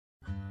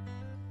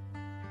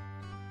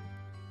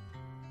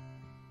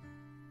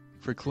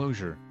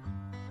FORECLOSURE.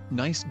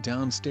 Nice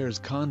downstairs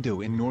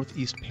condo in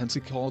Northeast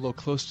Pensacola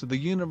close to the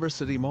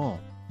University Mall,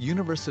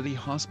 University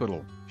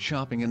Hospital,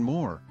 shopping and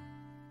more.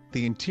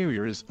 The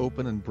interior is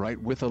open and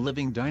bright with a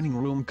living dining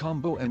room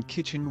combo and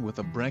kitchen with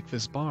a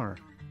breakfast bar.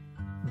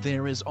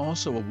 There is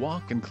also a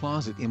walk-in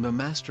closet in the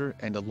master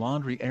and a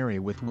laundry area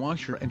with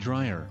washer and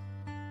dryer.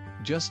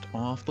 Just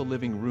off the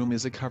living room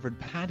is a covered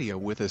patio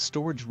with a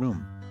storage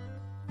room.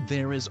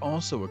 There is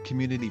also a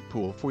community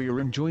pool for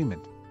your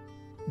enjoyment.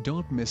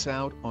 Don't miss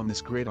out on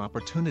this great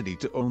opportunity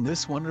to own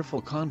this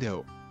wonderful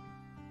condo.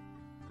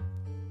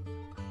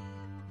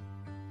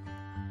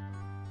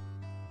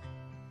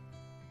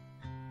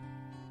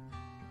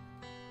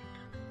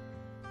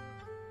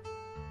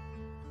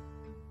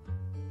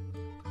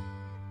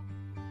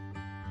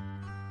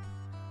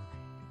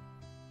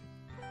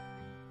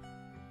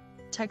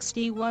 Text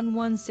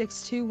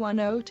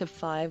E116210 to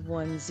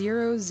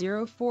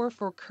 510044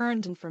 for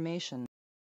current information.